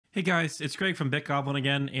Hey guys, it's Greg from BitGoblin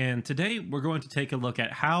again, and today we're going to take a look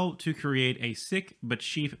at how to create a sick but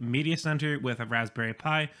cheap media center with a Raspberry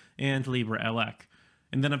Pi and LibreELEC.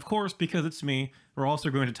 And then of course, because it's me, we're also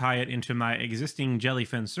going to tie it into my existing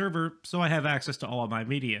Jellyfin server so I have access to all of my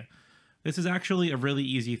media. This is actually a really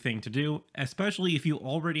easy thing to do, especially if you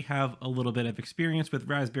already have a little bit of experience with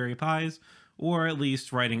Raspberry Pis, or at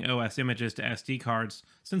least writing OS images to SD cards,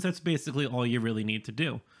 since that's basically all you really need to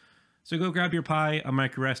do. So go grab your Pi, a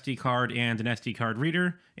micro SD card, and an SD card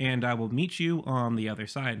reader, and I will meet you on the other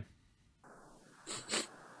side.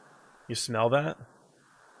 You smell that?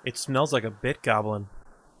 It smells like a bit goblin.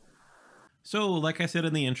 So, like I said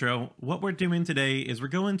in the intro, what we're doing today is we're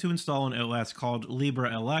going to install an OS called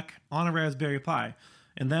LibreELEC on a Raspberry Pi,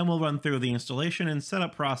 and then we'll run through the installation and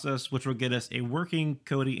setup process, which will get us a working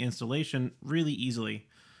Kodi installation really easily.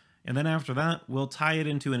 And then after that, we'll tie it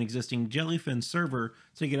into an existing Jellyfin server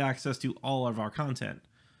to get access to all of our content.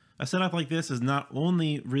 A setup like this is not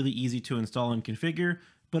only really easy to install and configure,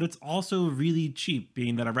 but it's also really cheap,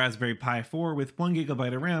 being that a Raspberry Pi 4 with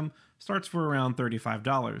 1GB of RAM starts for around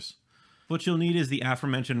 $35. What you'll need is the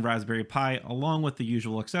aforementioned Raspberry Pi along with the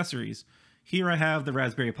usual accessories. Here I have the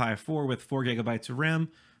Raspberry Pi 4 with 4GB of RAM,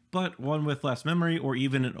 but one with less memory or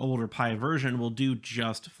even an older Pi version will do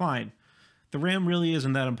just fine. The RAM really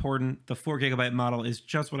isn't that important. The 4GB model is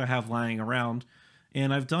just what I have lying around,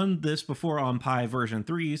 and I've done this before on Pi version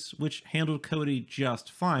 3s, which handled Kodi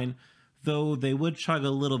just fine, though they would chug a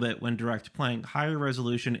little bit when direct playing higher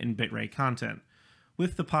resolution and bitrate content.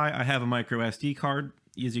 With the Pi, I have a micro SD card,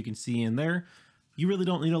 as you can see in there. You really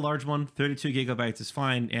don't need a large one. 32GB is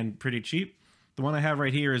fine and pretty cheap. The one I have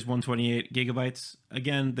right here is 128GB.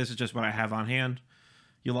 Again, this is just what I have on hand.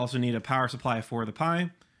 You'll also need a power supply for the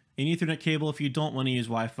Pi, an Ethernet cable if you don't want to use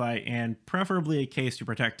Wi-Fi, and preferably a case to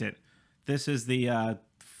protect it. This is the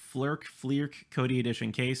Fleerk Kodi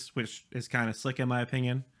Edition case, which is kind of slick in my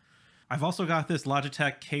opinion. I've also got this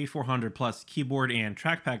Logitech K400 Plus keyboard and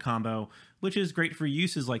trackpad combo, which is great for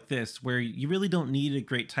uses like this, where you really don't need a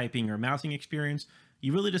great typing or mousing experience.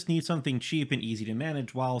 You really just need something cheap and easy to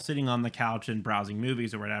manage while sitting on the couch and browsing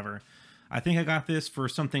movies or whatever. I think I got this for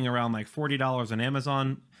something around like $40 on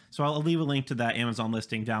Amazon, so I'll leave a link to that Amazon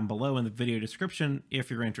listing down below in the video description if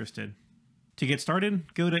you're interested. To get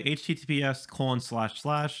started, go to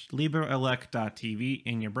https://libreelec.tv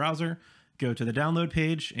in your browser, go to the download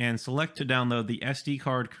page, and select to download the SD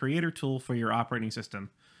card creator tool for your operating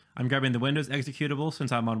system. I'm grabbing the Windows executable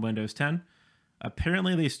since I'm on Windows 10.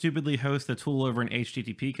 Apparently they stupidly host the tool over an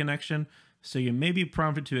HTTP connection, so you may be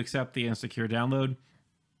prompted to accept the insecure download.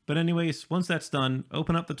 But anyways, once that's done,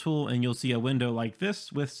 open up the tool and you'll see a window like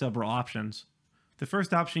this with several options. The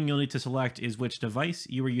first option you'll need to select is which device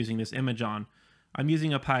you are using this image on. I'm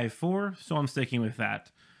using a Pi 4, so I'm sticking with that.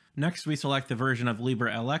 Next, we select the version of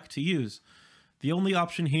LibreELEC to use. The only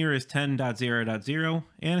option here is 10.0.0,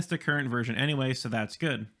 and it's the current version anyway, so that's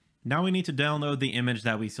good. Now we need to download the image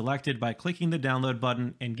that we selected by clicking the download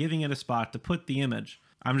button and giving it a spot to put the image.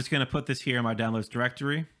 I'm just going to put this here in my downloads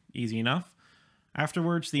directory, easy enough.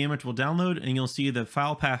 Afterwards, the image will download and you'll see the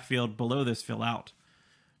file path field below this fill out.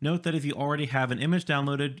 Note that if you already have an image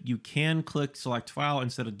downloaded, you can click select file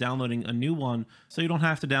instead of downloading a new one, so you don't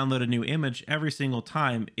have to download a new image every single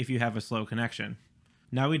time if you have a slow connection.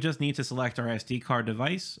 Now we just need to select our SD card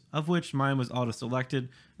device, of which mine was auto selected,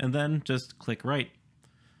 and then just click write.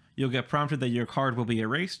 You'll get prompted that your card will be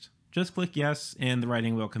erased. Just click yes and the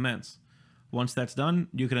writing will commence. Once that's done,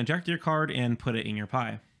 you can eject your card and put it in your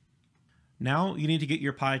Pi. Now you need to get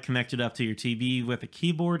your Pi connected up to your TV with a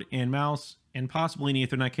keyboard and mouse and possibly an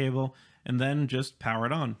Ethernet cable, and then just power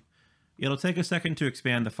it on. It'll take a second to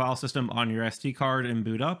expand the file system on your SD card and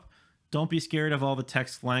boot up. Don't be scared of all the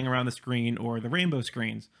text flying around the screen or the rainbow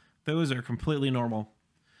screens. Those are completely normal.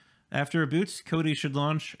 After it boots, Kodi should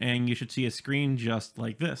launch and you should see a screen just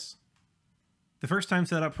like this. The first time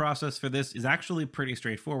setup process for this is actually pretty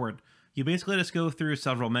straightforward. You basically just go through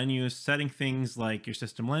several menus, setting things like your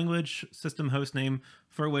system language, system hostname,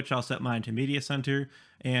 for which I'll set mine to Media Center,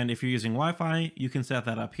 and if you're using Wi-Fi, you can set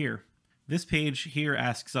that up here. This page here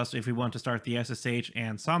asks us if we want to start the SSH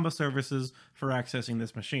and Samba services for accessing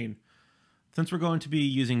this machine. Since we're going to be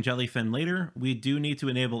using Jellyfin later, we do need to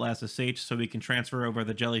enable SSH so we can transfer over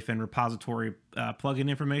the Jellyfin repository plugin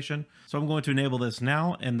information. So I'm going to enable this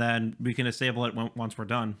now, and then we can disable it once we're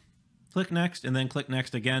done. Click Next, and then click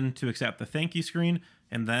Next again to accept the thank you screen,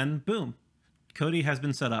 and then boom, Kodi has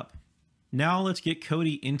been set up. Now let's get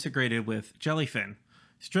Kodi integrated with Jellyfin.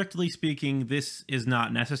 Strictly speaking, this is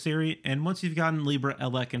not necessary, and once you've gotten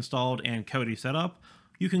LibreELEC installed and Kodi set up,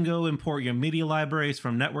 You can go import your media libraries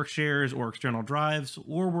from network shares or external drives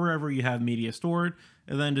or wherever you have media stored,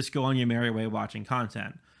 and then just go on your merry way watching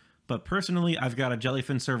content. But personally, I've got a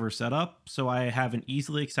Jellyfin server set up, so I have an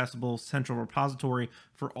easily accessible central repository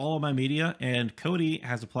for all of my media, and Kodi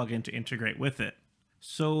has a plugin to integrate with it.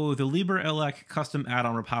 So the LibreElec custom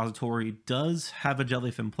add-on repository does have a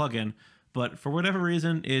Jellyfin plugin, but for whatever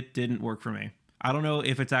reason, it didn't work for me. I don't know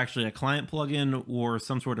if it's actually a client plugin or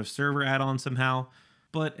some sort of server add-on somehow,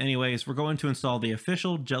 but anyways, we're going to install the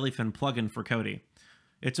official Jellyfin plugin for Kodi.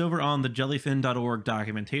 It's over on the jellyfin.org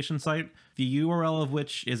documentation site, the URL of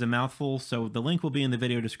which is a mouthful, so the link will be in the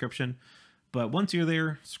video description. But once you're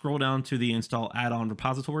there, scroll down to the Install Add-on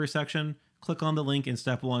Repository section, click on the link in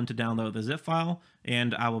step 1 to download the zip file,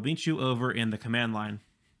 and I will meet you over in the command line.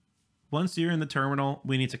 Once you're in the terminal,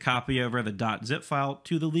 we need to copy over the .zip file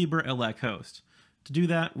to the LibreElec host. To do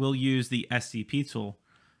that, we'll use the SCP tool.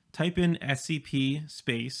 Type in SCP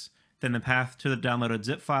space, then the path to the downloaded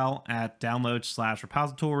zip file at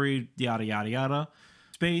download/repository, yada yada yada,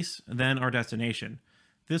 space, then our destination.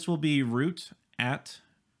 This will be root at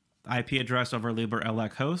IP address of our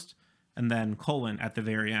LibreElec host, and then colon at the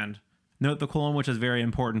very end. Note the colon, which is very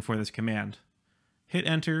important for this command. Hit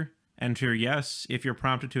enter, enter yes if you're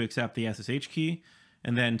prompted to accept the SSH key,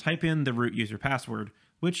 and then type in the root user password,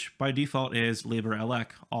 which by default is LibreElec,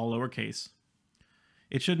 all lowercase.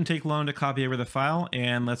 It shouldn't take long to copy over the file,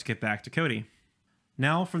 and let's get back to Kodi.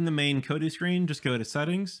 Now from the main Kodi screen, just go to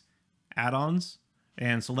Settings, Add-ons,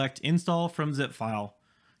 and select Install from Zip File.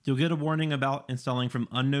 You'll get a warning about installing from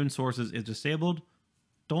unknown sources is disabled.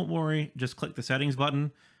 Don't worry, just click the Settings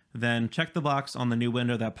button, then check the box on the new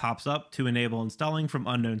window that pops up to enable installing from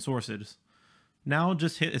unknown sources. Now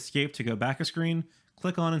just hit Escape to go back a screen,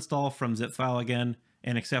 click on Install from Zip File again,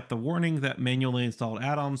 and accept the warning that manually installed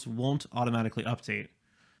add-ons won't automatically update.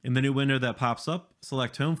 In the new window that pops up,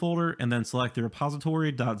 select Home Folder and then select the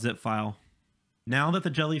repository.zip file. Now that the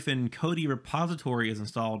Jellyfin Kodi repository is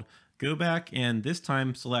installed, go back and this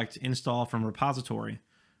time select Install from Repository.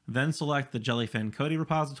 Then select the Jellyfin Kodi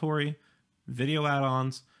repository, Video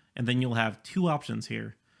Add-ons, and then you'll have two options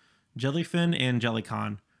here, Jellyfin and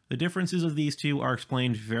Jellycon. The differences of these two are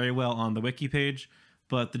explained very well on the wiki page,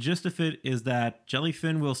 but the gist of it is that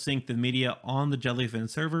Jellyfin will sync the media on the Jellyfin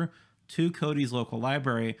server to Kodi's local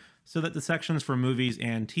library so that the sections for movies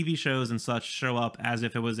and TV shows and such show up as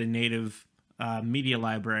if it was a native media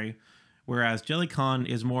library, whereas Jellycon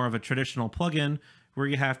is more of a traditional plugin where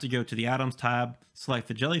you have to go to the Add-ons tab, select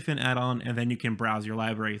the Jellyfin add-on, and then you can browse your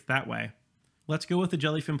libraries that way. Let's go with the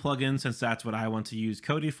Jellyfin plugin since that's what I want to use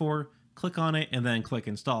Kodi for. Click on it and then click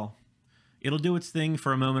Install. It'll do its thing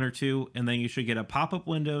for a moment or two, and then you should get a pop-up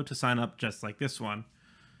window to sign up just like this one.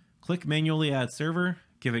 Click Manually Add Server,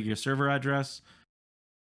 give it your server address,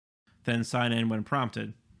 then sign in when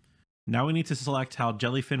prompted. Now we need to select how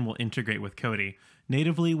Jellyfin will integrate with Kodi,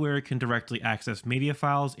 natively where it can directly access media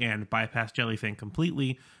files and bypass Jellyfin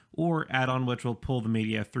completely, or add-on which will pull the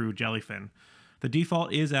media through Jellyfin. The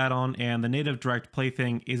default is add-on, and the native direct play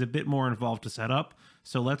thing is a bit more involved to set up,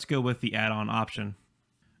 so let's go with the add-on option.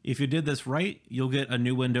 If you did this right, you'll get a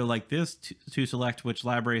new window like this to select which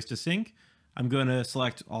libraries to sync. I'm going to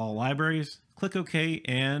select all libraries, click OK,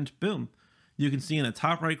 and boom. You can see in the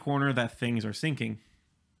top right corner that things are syncing.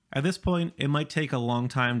 At this point, it might take a long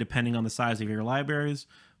time depending on the size of your libraries,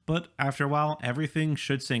 but after a while, everything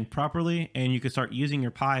should sync properly, and you can start using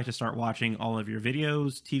your Pi to start watching all of your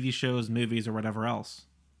videos, TV shows, movies, or whatever else.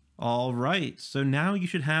 Alright, so now you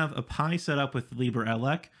should have a Pi set up with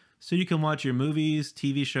LibreElec, so you can watch your movies,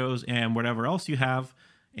 TV shows, and whatever else you have,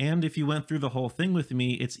 and if you went through the whole thing with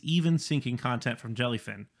me, it's even syncing content from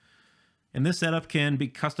Jellyfin. And this setup can be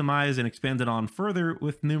customized and expanded on further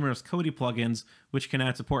with numerous Kodi plugins, which can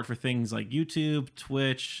add support for things like YouTube,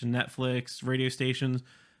 Twitch, Netflix, radio stations,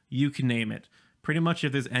 you can name it. Pretty much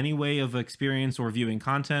if there's any way of experience or viewing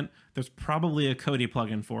content, there's probably a Kodi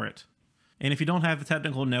plugin for it. And if you don't have the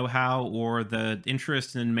technical know-how or the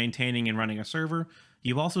interest in maintaining and running a server,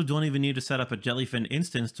 you also don't even need to set up a Jellyfin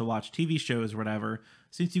instance to watch TV shows or whatever,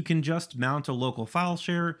 since you can just mount a local file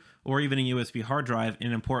share or even a USB hard drive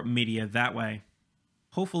and import media that way.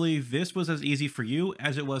 Hopefully this was as easy for you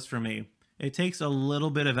as it was for me. It takes a little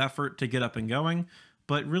bit of effort to get up and going,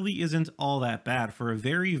 but really isn't all that bad for a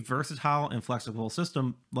very versatile and flexible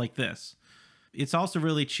system like this. It's also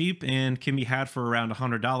really cheap and can be had for around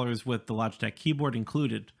 $100 with the Logitech keyboard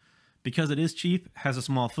included. Because it is cheap, has a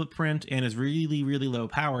small footprint, and is really low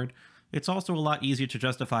powered, it's also a lot easier to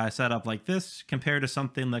justify a setup like this compared to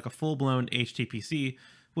something like a full-blown HTPC,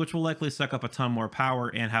 which will likely suck up a ton more power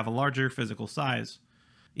and have a larger physical size.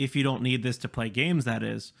 If you don't need this to play games, that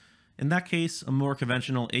is. In that case, a more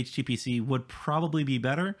conventional HTPC would probably be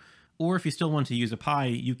better, or if you still want to use a Pi,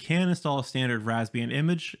 you can install a standard Raspbian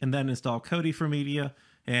image and then install Kodi for media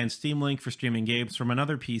and Steam Link for streaming games from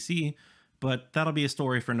another PC, but that'll be a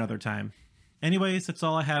story for another time. Anyways, that's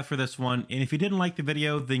all I have for this one, and if you didn't like the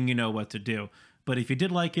video, then you know what to do. But if you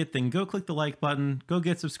did like it, then go click the like button, go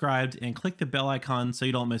get subscribed, and click the bell icon so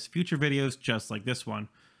you don't miss future videos just like this one.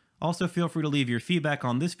 Also, feel free to leave your feedback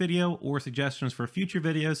on this video or suggestions for future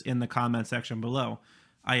videos in the comment section below.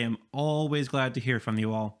 I am always glad to hear from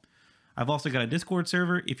you all. I've also got a Discord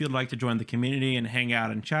server if you'd like to join the community and hang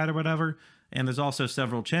out and chat or whatever, and there's also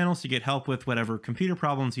several channels to get help with whatever computer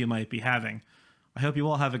problems you might be having. I hope you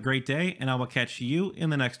all have a great day, and I will catch you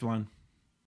in the next one.